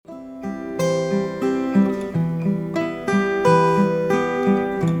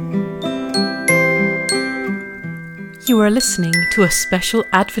You are listening to a special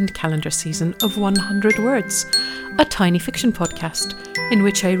Advent calendar season of 100 Words, a tiny fiction podcast in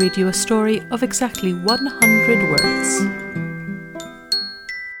which I read you a story of exactly 100 words.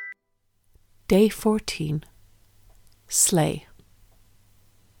 Day 14. Sleigh.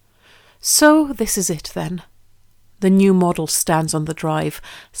 So this is it then. The new model stands on the drive,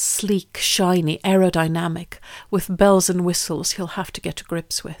 sleek, shiny, aerodynamic, with bells and whistles he'll have to get to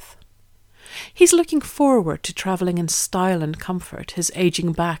grips with. He's looking forward to travelling in style and comfort, his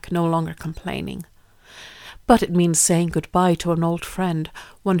ageing back no longer complaining. But it means saying goodbye to an old friend,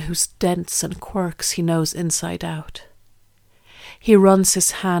 one whose dents and quirks he knows inside out. He runs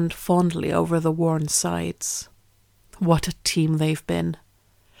his hand fondly over the worn sides. What a team they've been.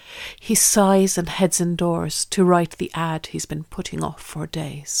 He sighs and heads indoors to write the ad he's been putting off for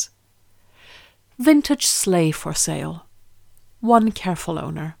days. Vintage sleigh for sale. One careful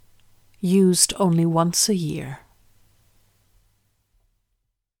owner. Used only once a year.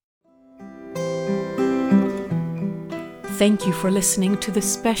 Thank you for listening to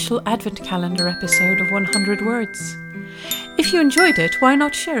this special Advent calendar episode of 100 Words. If you enjoyed it, why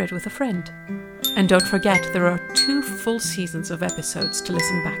not share it with a friend? And don't forget, there are 2 full seasons of episodes to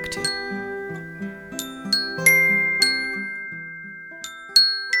listen back to.